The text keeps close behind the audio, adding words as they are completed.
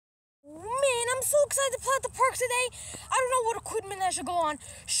I'm so excited to play at the park today. I don't know what equipment I should go on.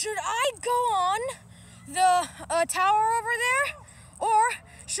 Should I go on the tower over there? Or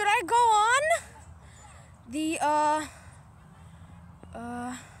should I go on the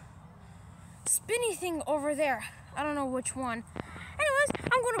spinny thing over there? I don't know which one. Anyways,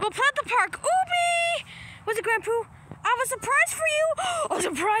 I'm gonna go play at the park. Oobi! What's it, Grandpoo? I have a surprise for you. Oh,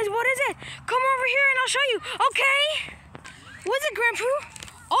 surprise, what is it? Come over here and I'll show you, okay? What's it, Grandpoo?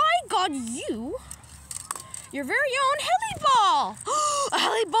 I got you your very own heliball. A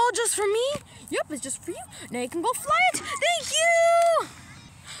heliball just for me? Yep, it's just for you. Now you can go fly it. Thank you.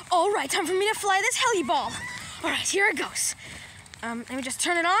 All right, time for me to fly this heliball. All right, here it goes. Let me just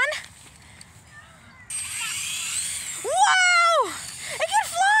turn it on. Wow! It can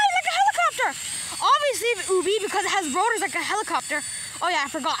fly like a helicopter. Obviously, it's oobi because it has rotors like a helicopter. Oh yeah, I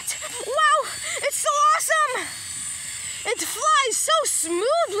forgot. Wow, it's so awesome. It flies so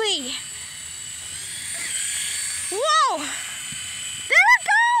smoothly. Whoa! There it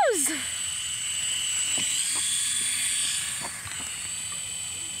goes!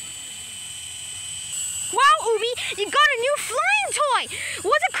 Wow, Oobi, you got a new flying toy!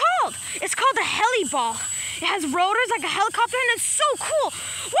 What's it called? It's called a heliball. It has rotors like a helicopter and it's so cool.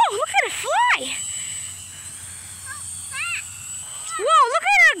 Whoa, look at it fly! Whoa, look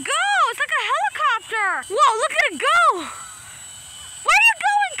at it go! It's like a helicopter! Whoa, look at it go! Where are you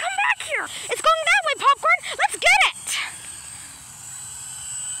going? Come back here! It's going that way, Popcorn! Let's get it!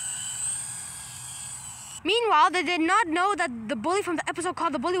 Meanwhile, they did not know that the bully from the episode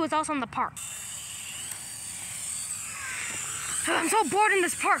called The Bully was also in the park. I'm so bored in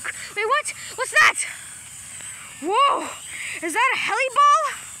this park. Wait, what? What's that? Whoa! Is that a heliball?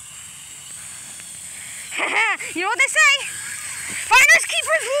 You know what they say? Finders,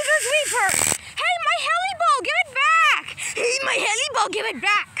 keepers, losers, weepers. Hey, my heliball, give it back. Hey, my heliball, give it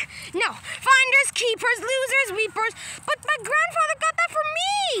back. No, finders, keepers, losers, weepers. But my grandfather got that for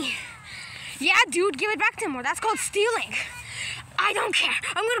me. Yeah, dude, give it back to him, or that's called stealing. I don't care.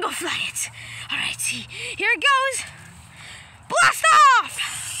 I'm gonna go fly it. All right, see, here it goes. Blast off!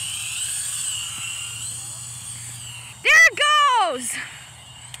 There it goes.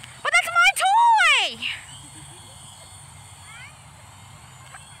 But that's my toy.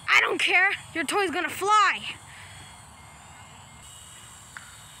 I don't care. Your toy's gonna fly.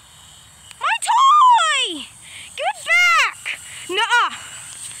 My toy! Give it back! Nuh-uh.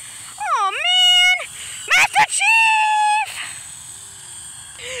 Oh man! Master Chief!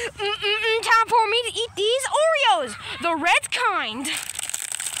 Time for me to eat these Oreos. The red kind.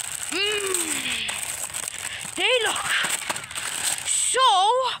 They look so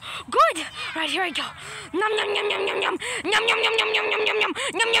good. Right, here I go. Nom nom nom nom nom nom. Nom nom nom nom nom nom nom nom.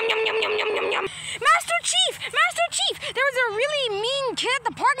 Nom nom nom nom nom nom nom nom. Master Chief! Master Chief! There was a really mean kid at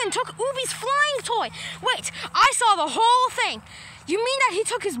the park and took Oobi's flying toy. Wait, I saw the whole thing. You mean that he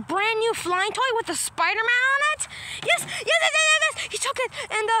took his brand new flying toy with the Spider-Man on it? Yes, yes, yes, yes, yes. He took it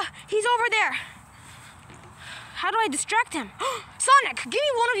and he's over there. How do I distract him? Sonic, give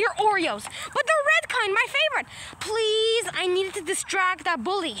me one of your Oreos. But the red kind, my favorite. Please, I needed to distract that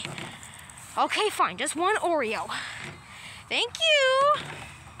bully. Okay, fine, just one Oreo. Thank you.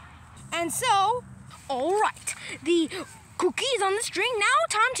 And so, all right, the cookie is on the string. Now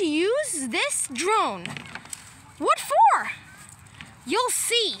time to use this drone. What for? You'll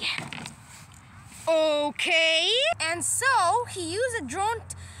see. Okay. And so, he used a drone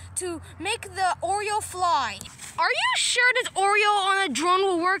to make the Oreo fly. Are you sure this Oreo on a drone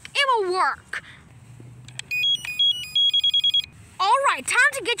will work? It will work. All right,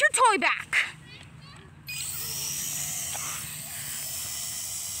 time to get your toy back.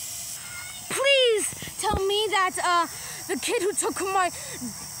 Please tell me that the kid who took my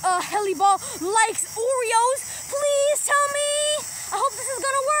heliball likes Oreos. Please tell me. I hope this is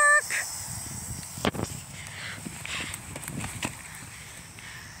gonna work.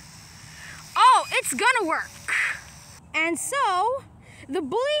 Oh, it's gonna work. And so, the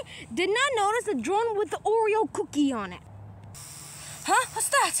bully did not notice the drone with the Oreo cookie on it. Huh? What's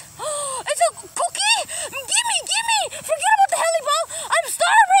that? Oh, it's a cookie? Gimme! Forget about the heliball. I'm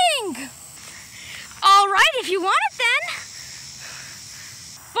starving. All right, if you want it then.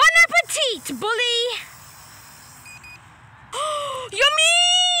 Bon appetit, bully.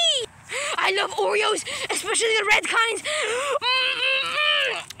 Yummy! I love Oreos, especially the red kinds.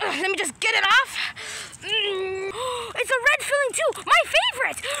 Let me just get it off. It's a red filling too, my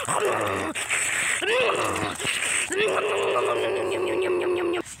favorite.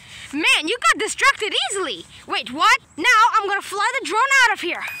 Man, you got distracted easily. Wait, what? Now I'm gonna fly the drone out of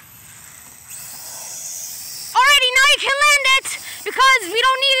here. Alrighty, now you can land it because we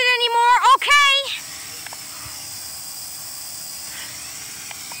don't need it anymore, okay?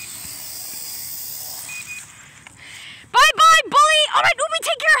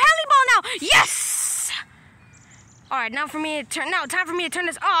 right, now time for me to turn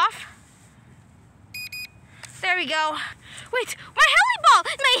this off. There we go. Wait, my heliball!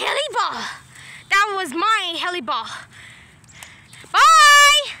 My heliball! That was my heliball.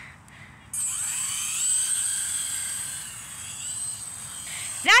 Bye!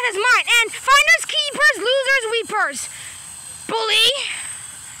 That is mine. And finders, keepers, losers, weepers. Bully.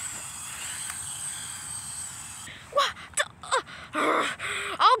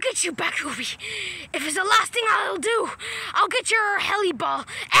 I'll get you back, Oobi. If it's the last thing I'll do, I'll get your heliball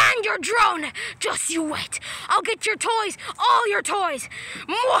and your drone. Just you wait. I'll get your toys, all your toys.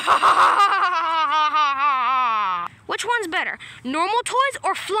 Which one's better, normal toys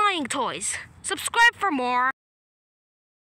or flying toys? Subscribe for more.